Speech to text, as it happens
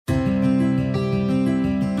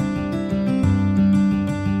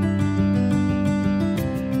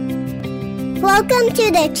Welcome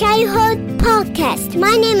to the Childhood Podcast.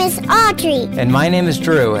 My name is Audrey. And my name is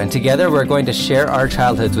Drew, and together we're going to share our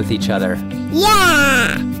childhoods with each other.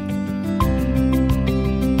 Yeah!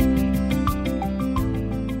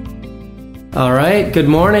 All right, good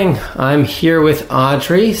morning. I'm here with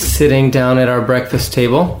Audrey, sitting down at our breakfast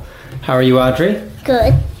table. How are you, Audrey?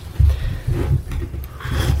 Good.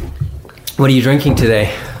 What are you drinking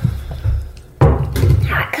today?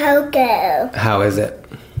 Cocoa. How is it?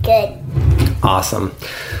 Good. Awesome.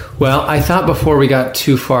 Well, I thought before we got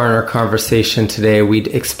too far in our conversation today, we'd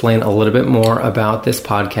explain a little bit more about this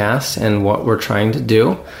podcast and what we're trying to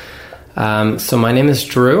do. So my name is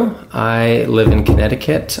Drew. I live in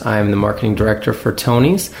Connecticut. I'm the marketing director for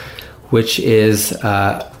Tony's, which is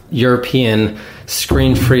a European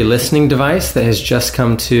screen-free listening device that has just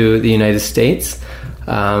come to the United States.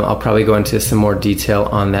 I'll probably go into some more detail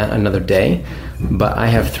on that another day. But I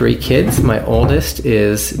have 3 kids. My oldest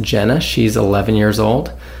is Jenna. She's 11 years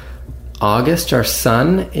old. August, our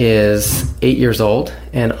son, is 8 years old.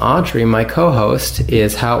 And Audrey, my co-host,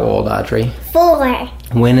 is how old, Audrey? 4.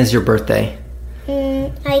 When is your birthday?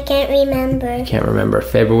 I can't remember. Can't remember.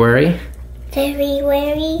 February?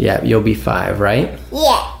 February? Yeah, you'll be 5, right?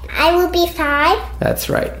 Yeah, I will be 5. That's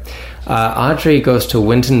right. Audrey goes to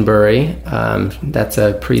Wintonbury. That's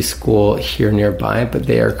a preschool here nearby, but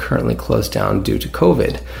they are currently closed down due to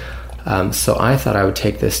COVID. So I thought I would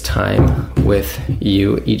take this time with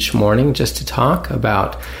you each morning just to talk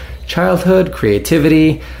about childhood,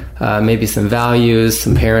 creativity, maybe some values,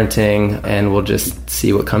 some parenting, and we'll just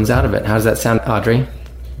see what comes out of it. How does that sound, Audrey?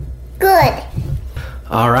 Good.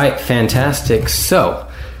 All right, fantastic. So,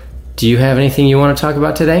 do you have anything you want to talk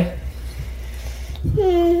about today?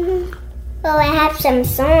 Well, I have some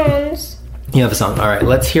songs. You have a song. All right,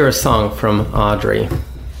 let's hear a song from Audrey.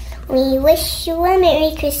 We wish you a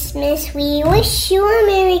Merry Christmas. We wish you a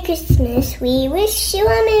Merry Christmas. We wish you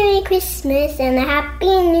a Merry Christmas and a Happy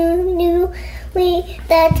New.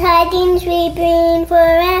 The tidings we bring for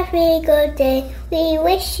every good day. We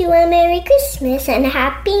wish you a Merry Christmas and a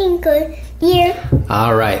happy and good year.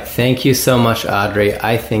 All right, thank you so much, Audrey.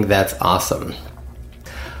 I think that's awesome.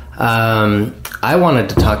 I wanted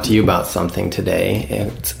to talk to you about something today.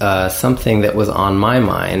 It's something that was on my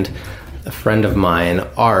mind. A friend of mine,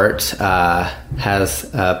 Art, has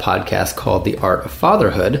a podcast called The Art of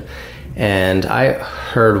Fatherhood, and I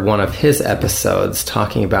heard one of his episodes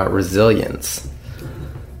talking about resilience.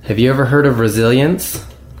 Have you ever heard of resilience?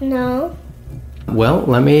 No. Well,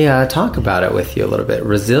 let me talk about it with you a little bit.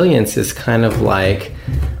 Resilience is kind of like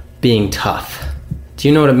being tough. Do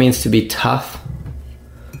you know what it means to be tough?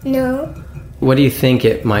 No. What do you think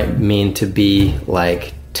it might mean to be,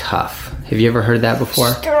 like, tough? Have you ever heard that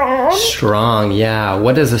before? Strong. Strong, yeah.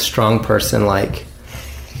 What is a strong person like?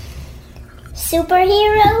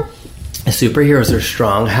 Superhero? Superheroes are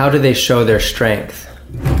strong. How do they show their strength?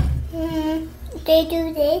 They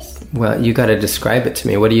do this. Well, you got to describe it to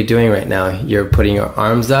me. What are you doing right now? You're putting your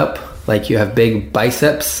arms up like you have big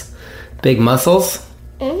biceps, big muscles?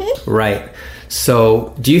 Mm-hmm. Right.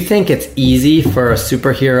 So, do you think it's easy for a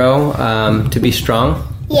superhero to be strong?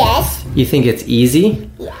 Yes. You think it's easy?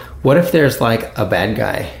 Yeah. What if there's like a bad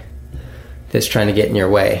guy that's trying to get in your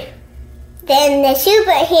way? Then the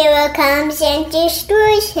superhero comes and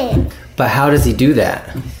destroys him. But how does he do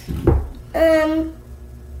that?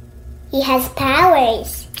 He has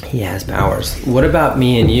powers. He has powers. What about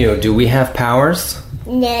me and you? Do we have powers?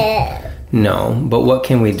 No. No, but what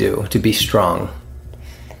can we do to be strong?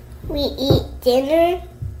 We eat dinner.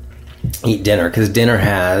 Eat dinner, because dinner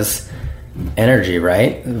has energy,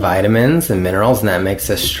 right? Vitamins and minerals, and that makes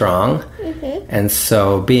us strong. Mm-hmm. And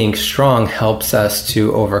so being strong helps us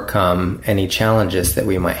to overcome any challenges that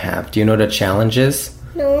we might have. Do you know what a challenge is?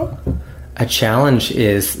 No. A challenge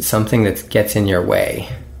is something that gets in your way.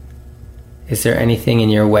 Is there anything in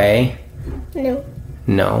your way? No.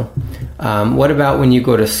 No. What about when you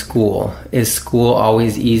go to school? Is school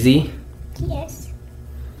always easy? Yes.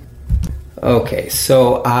 Okay,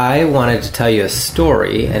 so I wanted to tell you a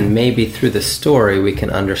story, and maybe through the story we can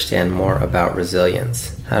understand more about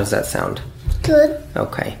resilience. How does that sound? Good.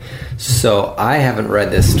 Okay, so I haven't read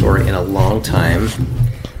this story in a long time,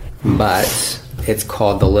 but it's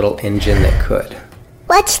called The Little Engine That Could.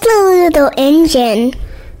 What's the little engine?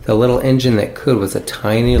 The Little Engine That Could was a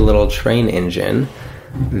tiny little train engine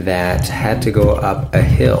that had to go up a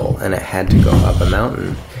hill, and it had to go up a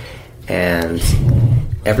mountain. And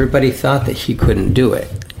everybody thought that he couldn't do it.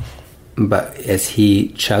 But as he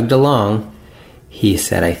chugged along, he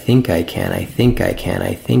said, I think I can, I think I can,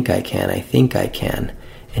 I think I can, I think I can.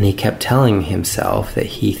 And he kept telling himself that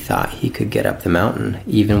he thought he could get up the mountain,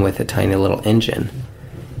 even with a tiny little engine.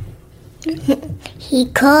 He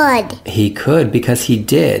could. He could because he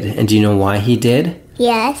did. And do you know why he did?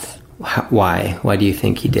 Yes. Why? Why do you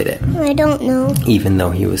think he did it? I don't know. Even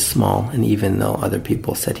though he was small and even though other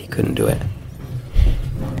people said he couldn't do it.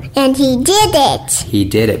 And he did it. He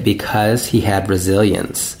did it because he had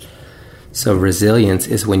resilience. So resilience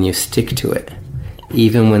is when you stick to it.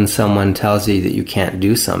 Even when someone tells you that you can't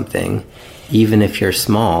do something, even if you're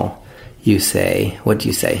small, you say, what do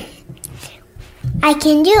you say? I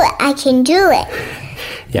can do it. I can do it.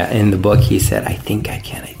 Yeah, in the book he said, I think I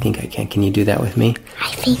can. I think I can. Can you do that with me? I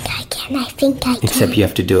think I can. I think I can. Except you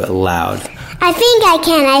have to do it loud. I think I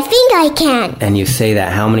can. I think I can. And you say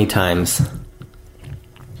that how many times?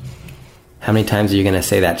 How many times are you going to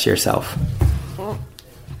say that to yourself?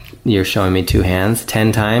 You're showing me 2 hands.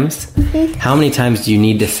 10 times? Mm-hmm. How many times do you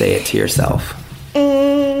need to say it to yourself?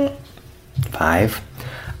 5.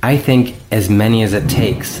 I think as many as it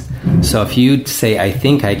takes. So if you say, I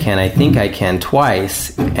think I can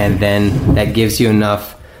twice, and then that gives you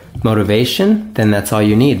enough motivation, then that's all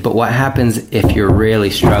you need. But what happens if you're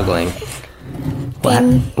really struggling?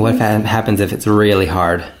 What happens if it's really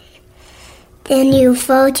hard? Then you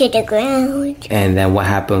fall to the ground. And then what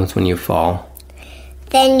happens when you fall?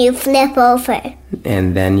 Then you flip over.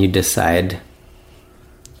 And then you decide,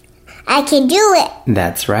 I can do it.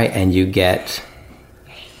 That's right. And you get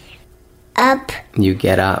up. You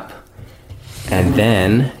get up. And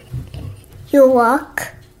then you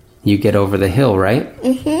walk. You get over the hill, right?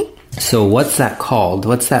 Mm-hmm. So what's that called?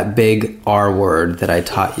 What's that big R word that I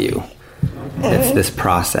taught you? It's this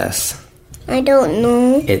process. I don't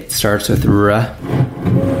know. It starts with R.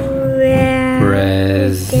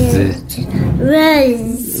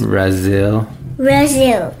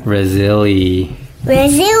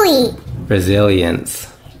 Resilience.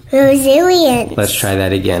 Let's try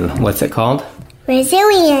that again. What's it called?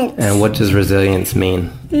 Resilience. And what does resilience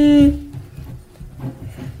mean?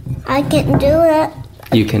 I can do it.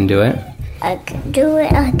 You can do it? I can do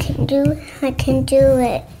it. I can do it. I can do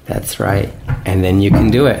it. That's right. And then you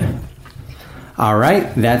can do it. All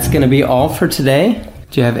right. That's going to be all for today.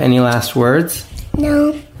 Do you have any last words?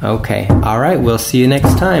 No. Okay. All right. We'll see you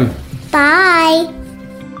next time. Bye.